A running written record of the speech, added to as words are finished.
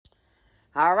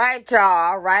All right,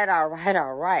 y'all. All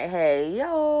right. Hey,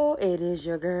 yo, it is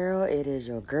your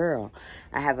girl.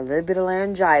 I have a little bit of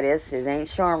laryngitis. It ain't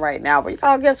showing right now, but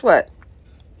y'all, guess what?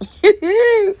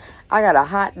 I got a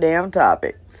hot damn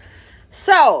topic.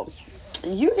 So,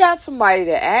 you got somebody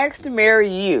that asks to marry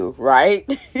you, right?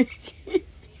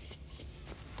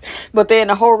 But they're in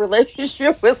a whole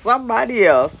relationship with somebody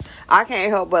else. I can't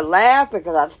help but laugh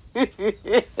because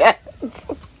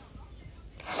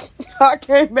I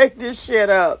can't make this shit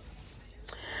up.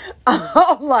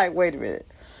 I'm like, wait a minute.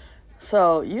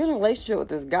 So you're in a relationship with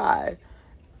this guy,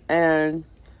 and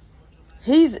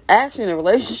he's actually in a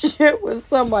relationship with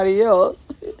somebody else,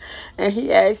 and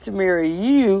he asked to marry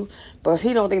you, but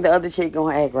he don't think the other chick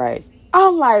gonna act right.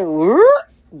 I'm like,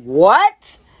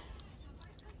 what?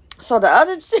 So the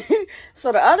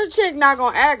other chick not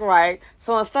gonna act right.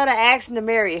 So instead of asking to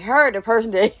marry her, the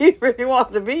person that he really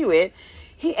wants to be with,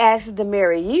 he asks to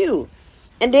marry you.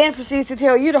 And then proceeds to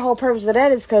tell you the whole purpose of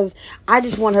that is because I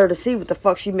just want her to see what the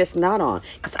fuck she missing out on.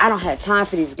 Because I don't have time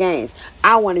for these games.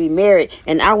 I want to be married,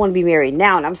 and I want to be married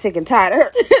now, and I'm sick and tired of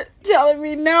her telling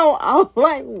me no. I'm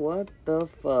like, what the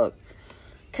fuck?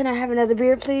 Can I have another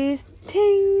beer, please?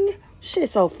 Ting.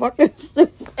 Shit's so fucking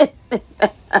stupid.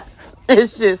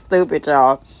 It's just stupid,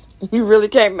 y'all. You really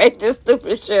can't make this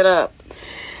stupid shit up.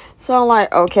 So I'm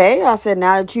like, okay. I said,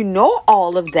 now that you know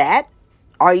all of that,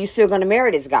 are you still going to marry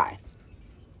this guy?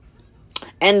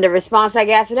 And the response I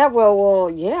got to that, well,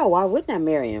 yeah, why wouldn't I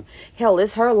marry him? Hell,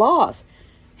 it's her loss.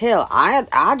 Hell,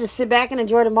 I'll just sit back and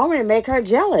enjoy the moment and make her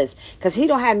jealous. Because he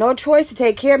don't have no choice to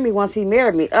take care of me once he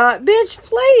married me. Bitch,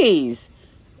 please.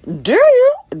 Do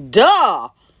you? Duh.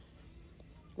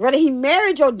 Whether he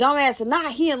married your dumb ass or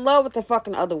not, he in love with the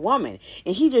fucking other woman.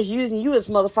 And he just using you as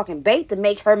motherfucking bait to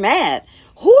make her mad.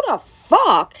 Who the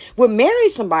fuck would marry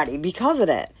somebody because of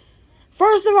that?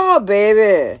 First of all,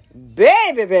 baby.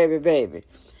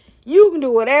 You can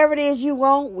do whatever it is you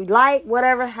want. We like,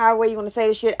 whatever, however you want to say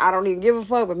the shit. I don't even give a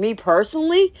fuck. But me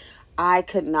personally, I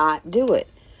could not do it.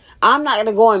 I'm not going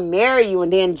to go and marry you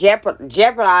and then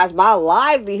jeopardize my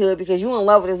livelihood because you in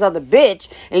love with this other bitch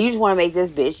and you just want to make this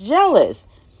bitch jealous.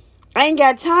 I ain't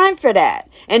got time for that.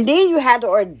 And then you had the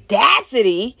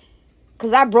audacity,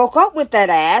 because I broke up with that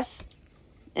ass.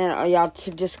 And y'all,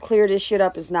 to just clear this shit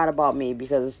up, it's not about me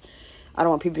because I don't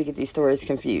want people to get these stories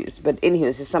confused. But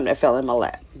anyways, it's something that fell in my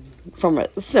lap from a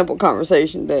simple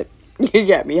conversation that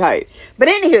got me hyped. But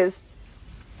anyways,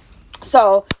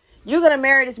 so you're going to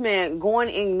marry this man going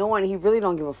and knowing he really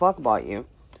don't give a fuck about you.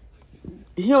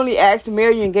 He only asked to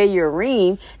marry you and gave you a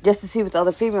ring just to see what the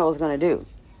other female was going to do.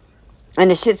 And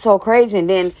the shit's so crazy. And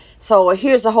then, so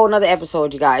here's a whole nother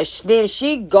episode, you guys. Then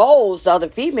she goes, the other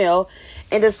female,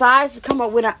 and decides to come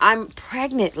up with an I'm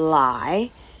pregnant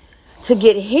lie to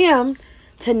get him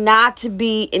to not to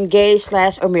be engaged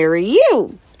 / or marry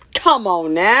you. Come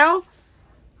on now.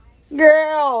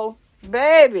 Girl,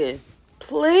 baby,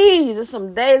 please. There's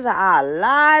some days of our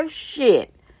live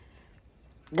shit.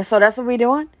 So that's what we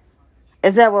doing?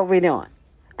 Is that what we doing?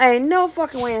 Ain't no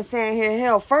fucking way in saying here,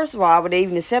 hell, first of all, I would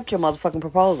even accept your motherfucking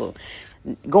proposal.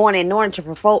 Going and knowing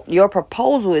your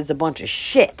proposal is a bunch of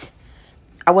shit.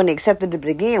 I wouldn't accept it to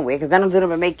begin with, because that'll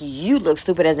literally make you look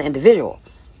stupid as an individual.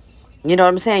 You know what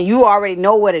I'm saying? You already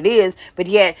know what it is, but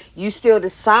yet you still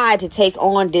decide to take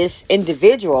on this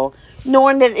individual,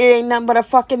 knowing that it ain't nothing but a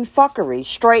fucking fuckery,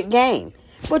 straight game.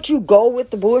 But you go with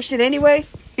the bullshit anyway?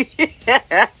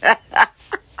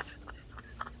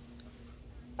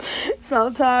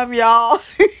 Sometimes, y'all,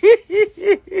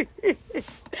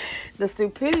 the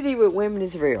stupidity with women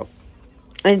is real.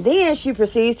 And then she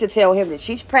proceeds to tell him that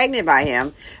she's pregnant by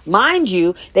him. Mind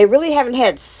you, they really haven't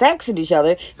had sex with each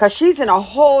other because she's in a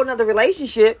whole nother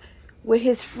relationship with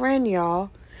his friend,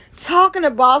 y'all. Talking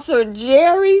about some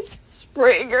Jerry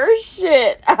Springer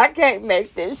shit. I can't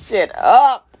make this shit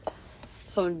up.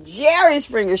 Some Jerry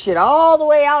Springer shit all the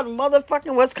way out in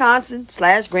motherfucking Wisconsin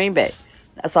 / Green Bay.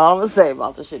 That's all I'm going to say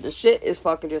about this shit. This shit is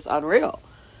fucking just unreal.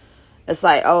 It's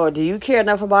like, oh, do you care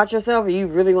enough about yourself or you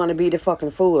really want to be the fucking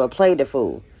fool or play the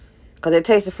fool? Because it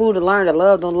takes a fool to learn that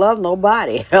love don't love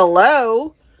nobody.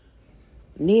 Hello?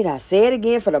 Need I say it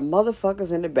again for the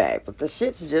motherfuckers in the back? But the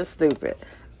shit's just stupid.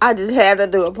 I just had to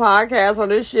do a podcast on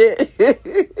this shit.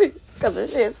 Because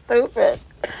this shit's stupid.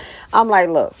 I'm like,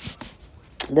 look,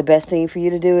 the best thing for you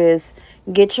to do is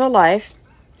get your life.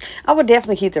 I would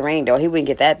definitely keep the ring, though. He wouldn't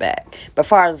get that back. But as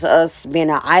far as us being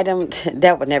an item,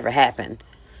 that would never happen.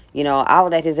 You know, I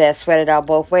would let his ass sweat it out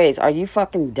both ways. Are you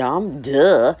fucking dumb?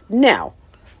 Duh. No.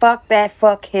 Fuck that.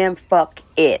 Fuck him. Fuck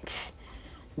it.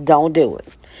 Don't do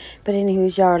it. But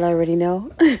anywho, y'all already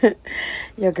know.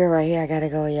 Your girl right here. I gotta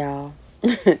go, y'all.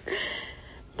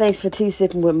 Thanks for tea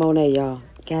sipping with Monet, y'all.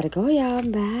 Gotta go, y'all.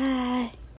 Bye.